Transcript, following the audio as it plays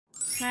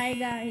Hi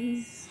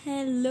guys,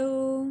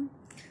 Hello,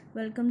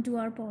 welcome to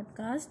our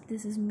podcast.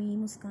 This is me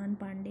Muskan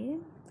Pandey.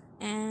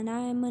 and I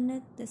am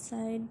Anat this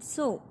side.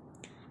 So,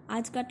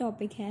 आज का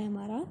topic है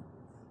हमारा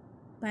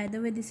By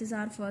the way, this is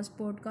our first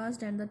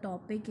podcast and the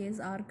topic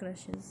is our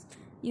crushes.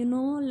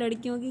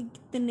 लड़कियों के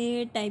कितने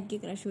type के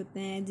crush होते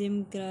हैं.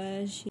 जिम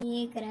क्रश,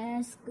 ये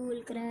crush,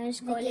 school crush,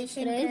 college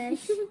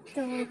crush.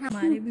 तो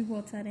हमारे भी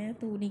बहुत सारे हैं,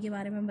 तो उन्हीं के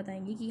बारे में हम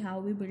बताएंगे कि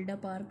how we build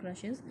up our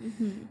crushes.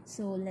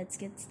 So let's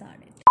get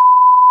started.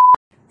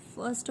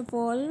 First of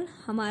all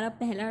हमारा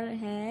पहला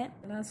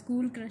है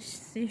स्कूल क्रश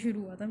से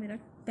शुरू हुआ था मेरा.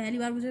 पहली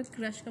बार मुझे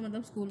क्रश का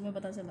मतलब स्कूल में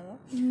पता चला था,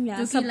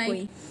 यार जो कि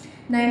लाइक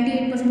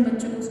 98%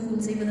 बच्चों को स्कूल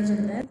से ही पता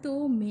चलता है.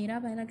 तो मेरा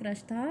पहला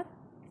क्रश था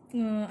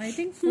आई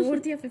थिंक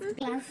 4th या 5th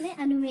क्लास में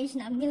अनुमेश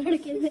नाम के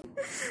लड़के थे.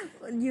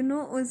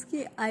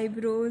 उसकी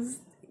आईब्रोज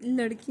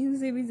लड़कियों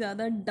से भी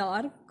ज़्यादा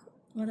डार्क.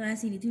 मतलब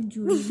ऐसी नहीं थी,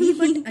 जुड़ी थी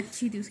बट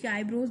अच्छी थी. उसकी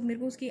आईब्रोज, मेरे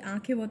को उसकी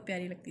आंखें बहुत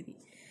प्यारी लगती थी.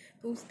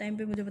 तो उस टाइम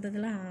पे मुझे पता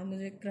चला हाँ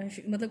मुझे क्रश,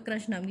 मतलब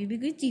क्रश नाम की भी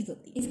कोई चीज़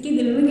होती है. इसके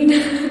दिल में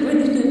गिटार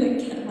बजने लग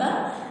गया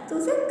था तो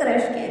उसे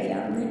क्रश कह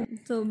दिया हमने.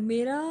 तो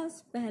मेरा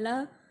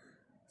पहला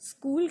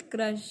स्कूल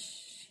क्रश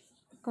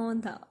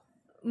कौन था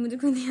मुझे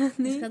खुद याद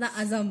नहीं. इसका था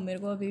अज़म, मेरे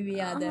को अभी भी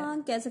याद है.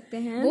 हाँ कह सकते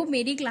हैं. वो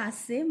मेरी क्लास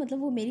से, मतलब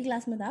वो मेरी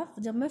क्लास में था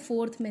जब मैं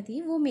 4th में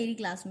थी. वो मेरी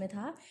क्लास में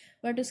था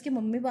बट उसके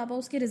मम्मी पापा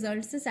उसके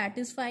रिजल्ट से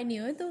सेटिस्फाई नहीं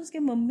हुए, तो उसके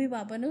मम्मी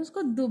पापा ने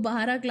उसको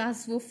दोबारा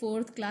क्लास, वो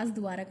 4th क्लास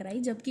दोबारा कराई.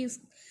 जबकि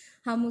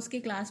हम उसके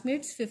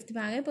क्लासमेट्स 5th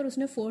में आ गए, पर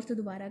उसने 4th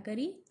दोबारा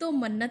करी. तो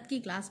मन्नत की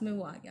क्लास में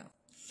वो आ गया.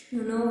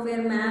 फिर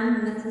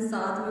मैम ऐसे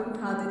साथ में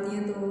बिठा देती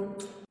है तो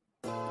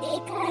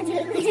देखा जो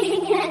कुछ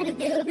यार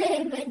दिल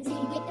में बजी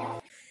गिटार.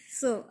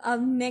 सो अब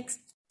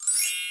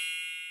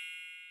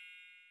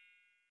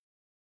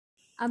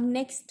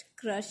नेक्स्ट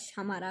क्रश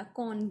हमारा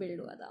कौन बिल्ड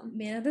हुआ था.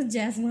 मेरा तो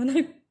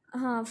जैस्माना.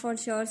 हाँ फॉर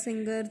श्योर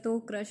सिंगर तो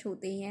क्रश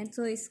होते ही हैं.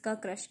 तो इसका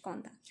क्रश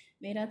कौन था.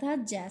 मेरा था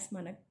जैस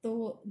मानक.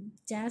 तो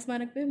जैस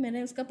मानक पे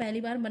मैंने उसका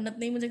पहली बार मन्नत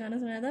ने ही मुझे गाना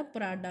सुनाया था,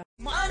 पराडा.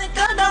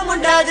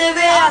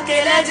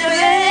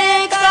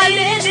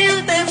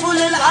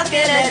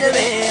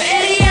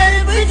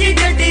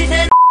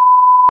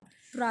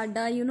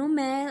 प्राडा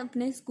मैं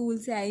अपने स्कूल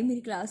से आई,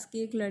 मेरी क्लास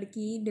की एक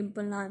लड़की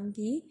डिम्पल नाम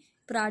की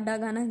प्राडा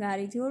गाना गा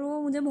रही थी और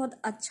वो मुझे बहुत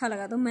अच्छा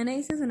लगा तो मैंने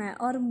इसे सुनाया.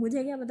 और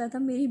मुझे क्या पता था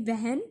मेरी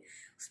बहन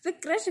उस पर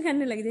क्रश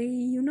करने लग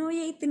जाएगी.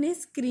 ये इतने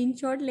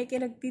स्क्रीनशॉट लेके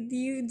रखती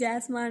थी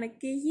जैस मानक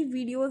के, ये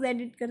वीडियोस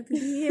एडिट करती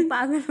थी. ये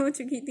पागल हो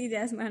चुकी थी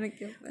जैस मानक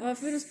के ऊपर. और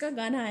फिर उसका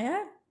गाना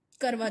आया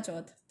करवा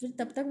चौथ. फिर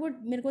तब तक वो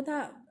मेरे को था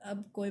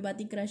अब कोई बात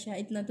ही, क्रश है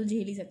इतना तो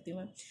झेल ही सकती हूँ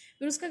मैं.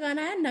 फिर उसका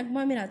गाना आया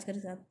नगमा मिराज के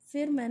साथ.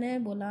 फिर मैंने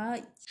बोला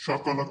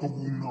शाकाला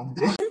कबूल नाम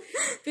का.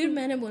 फिर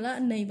मैंने बोला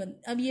नहीं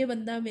अब ये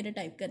बंदा मेरे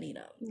टाइप का नहीं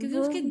रहा, क्योंकि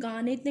उसके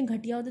गाने इतने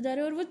घटिया होते जा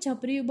रहे हैं. और वो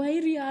छपरी भाई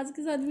रियाज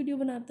के साथ वीडियो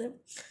बनाता है.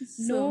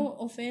 नो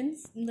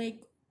ऑफेंस,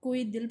 लाइक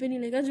कोई दिल पे नहीं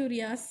लेगा जो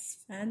रियाज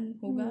फैन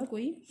होगा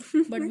कोई,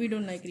 बट वी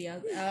डोंट लाइक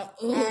रियाज.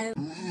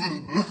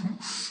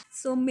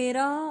 सो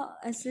मेरा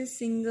ऐसे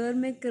सिंगर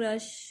में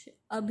क्रश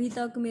अभी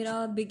तक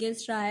मेरा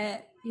बिगेस्ट रहा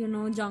है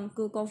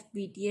Jungkook of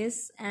BTS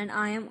and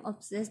I am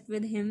obsessed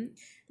with him.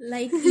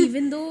 Like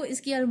even though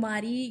इसकी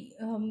अलमारी,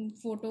 हम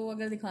फोटो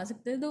अगर दिखा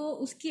सकते हैं तो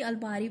उसकी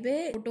अलमारी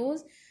पे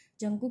फोटोज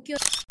जंगकुक की.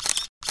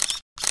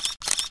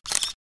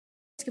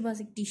 उसके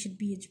पास एक टी-शर्ट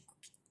भी है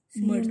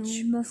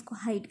मैं उसको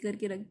हाइड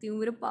करके रखती हूँ.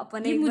 मेरे पापा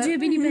ने मुझे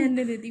भी नहीं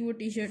पहनने देती वो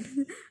टी-शर्ट.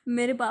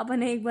 मेरे पापा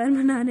ने एक बार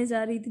मनाने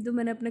जा रही थी तो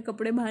मैंने अपने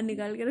कपड़े बाहर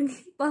निकाल के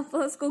रखे. पापा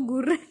उसको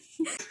घूर रहे.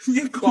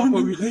 ये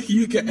पापा भी है,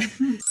 ये क्या है.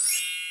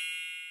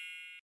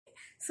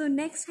 सो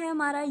नेक्स्ट है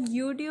हमारा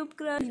यूट्यूब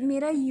क्रश.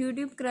 मेरा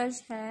यूट्यूब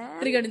क्रश है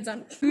ट्रिगर्ड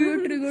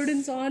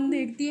इंसान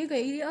देखती है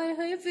कहीं आए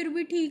हाय फिर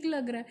भी ठीक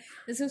लग रहा है.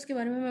 जैसे उसके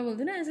बारे में मैं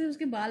बोलती हूँ ना, ऐसे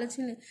उसके बाल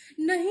अच्छे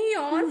नहीं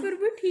यार फिर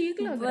भी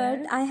ठीक लग रहा है.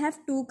 But I have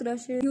 2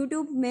 crushes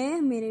YouTube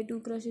में. मेरे 2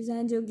 क्रशेज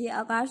हैं जो कि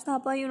आकाश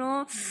थापा.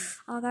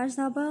 आकाश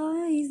Thapa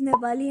he is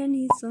Nepali and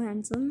he is so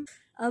handsome.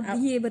 अब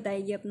ये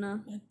बताइए अपना.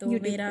 तो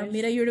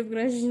मेरा यूट्यूब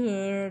क्रश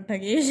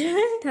ठगेश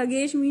है.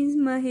 ठगेश मीन्स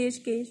महेश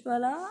केश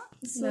वाला.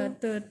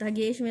 तो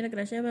ठगेश मेरा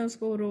क्रश है. मैं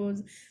उसको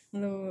रोज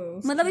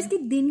मतलब इसकी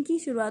दिन की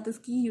शुरुआत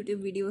उसकी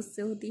यूट्यूब वीडियोस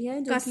से होती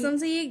है. कसम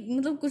से ये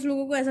मतलब कुछ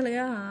लोगों को ऐसा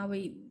लगा हाँ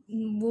भाई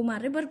वो मार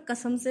रहे, पर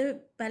कसम से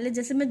पहले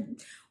जैसे मैं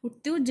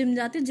उठती हूँ, जिम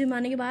जाती हूँ, जिम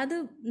आने के बाद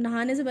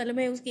नहाने से पहले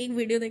मैं उसकी एक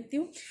वीडियो देखती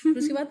हूँ. फिर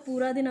उसके बाद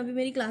पूरा दिन, अभी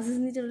मेरी क्लासेस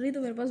नहीं चल रही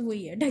तो मेरे पास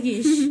वही है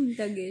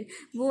ठगेश.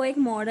 वो एक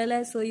मॉडल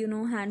है. सो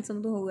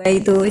हैंडसम तो होगा ही,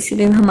 तो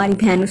इसलिए हमारी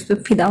बहन उस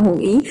पर फिदा हो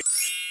गई.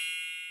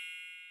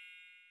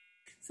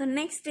 So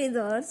next is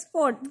our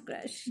sport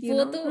crush.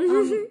 वो तो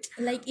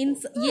लाइक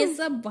ये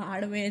सब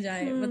बाहर में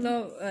जाए,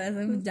 मतलब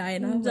ऐसे जाए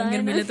ना,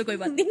 अगर मिले तो कोई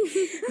बात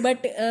नहीं.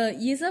 बट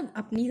ये सब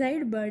अपनी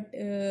साइड. बट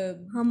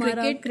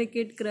हमारा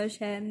क्रिकेट क्रश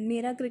है.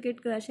 मेरा क्रिकेट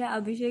क्रश है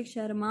अभिषेक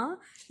शर्मा,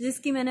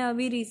 जिसकी मैंने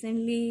अभी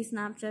रिसेंटली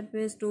स्नैपचैट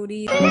पे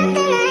स्टोरी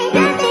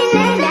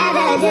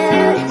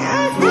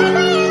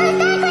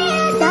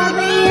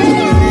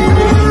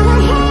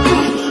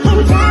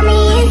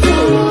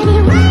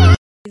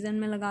सीजन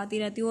में लगाती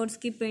रहती हूँ और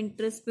उसकी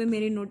Pinterest पे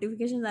मेरी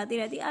नोटिफिकेशन आती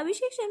रहती है,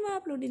 अभिषेक शर्मा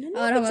अपलोडेड है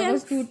और हमारे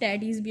पास 2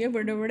 टैडीज भी है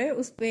बड़े बड़े,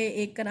 उस पे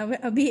एक का नाम है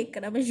अभी, एक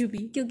का नाम है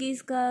शुभी, क्योंकि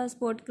इसका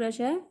स्पोर्ट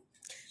क्रश है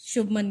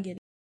शुभमन गिल।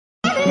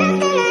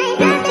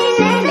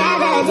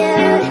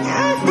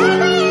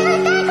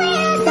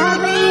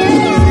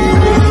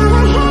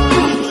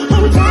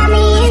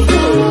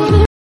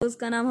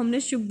 उसका नाम हमने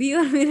शुभी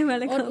और मेरे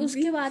वाले और का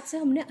उसके बाद से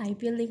हमने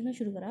आईपीएल देखना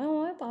शुरू करा।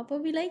 हमारे पापा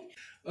भी लाइक,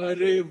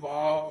 अरे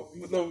वाह,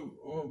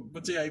 मतलब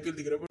बच्चे आईपीएल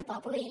दिख रहे हैं। पापा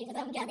को नहीं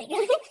पता हम क्या देख रहे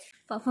हैं।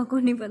 पापा को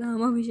नहीं पता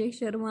हम अभिषेक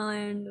शर्मा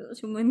एंड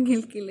शुभमन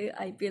गिल के लिए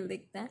आईपीएल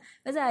देखते हैं।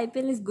 वैसे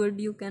IPL is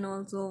good, you can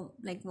also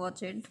like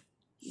watch it,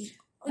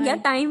 या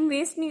टाइम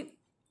वेस्ट नहीं,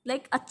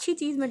 लाइक अच्छी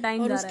चीज में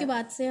टाइम और जा उसके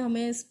बाद से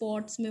हमें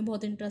स्पोर्ट्स में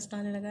बहुत इंटरेस्ट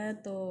आने लगा है।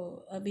 तो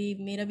अभी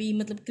मेरा भी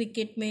मतलब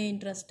क्रिकेट में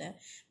इंटरेस्ट है।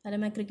 पहले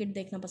मैं क्रिकेट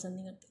देखना पसंद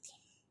नहीं करती थी,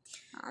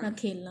 ना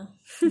खेलना,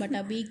 बट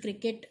अभी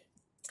cricket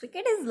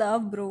is love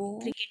bro,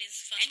 cricket is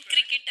fun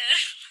cricketer.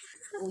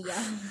 ओ या,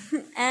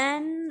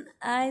 and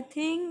I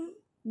think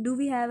do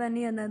we have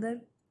any another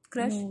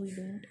crush? No we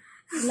don't,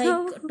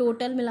 like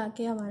total मिला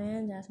के हमारे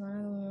हैं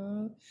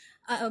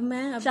जैसमाना,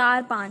 मैं अब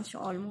 4-5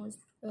 ऑलमोस्ट।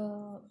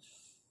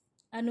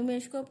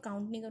 अनुमेश को अब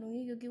काउंट नहीं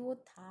करूंगी क्योंकि वो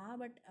था,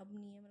 बट अब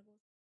नहीं है मेरे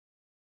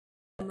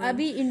को।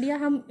 अभी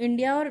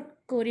इंडिया और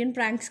कोरियन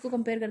प्रैंक्स को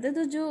कंपेयर करते हैं,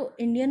 तो जो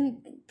इंडियन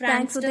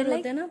प्रैंकस्टर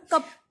होते हैं ना,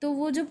 तो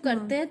वो जब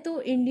करते हैं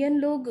तो इंडियन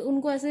लोग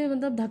उनको ऐसे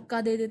मतलब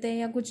धक्का दे देते हैं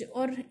या कुछ,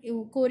 और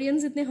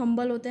कोरियंस इतने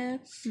हम्बल होते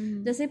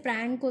हैं। जैसे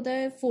प्रैंक होता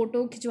है,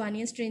 फोटो खिंचवानी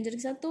है स्ट्रेंजर के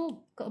साथ,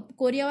 तो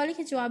कोरिया वाले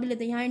खिंचवा भी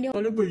लेते हैं। यहाँ इंडिया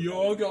अरे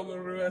भैया क्या कर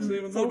रहे हो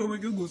ऐसे, मतलब फोटो में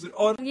क्यों घुस रहे?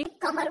 और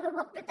कमर पे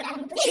पप्पे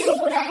प्रैंक तो क्यों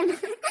बुरा है ना।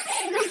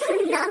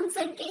 मैं नाम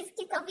सुन के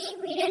इसकी कभी एक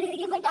वीडियो नहीं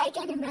देखी, बट आई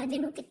कैन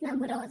इमेजिन वो कितना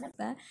बुरा हो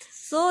सकता है।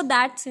 So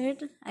that's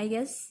it, I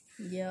guess.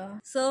 yeah,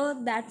 So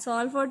that's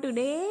all for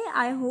today.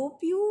 I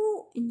hope you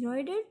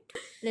enjoyed it.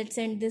 let's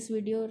end this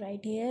video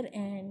right here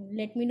and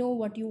let me know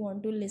what you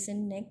want to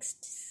listen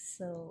next.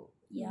 So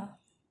yeah,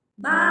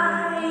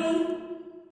 Bye.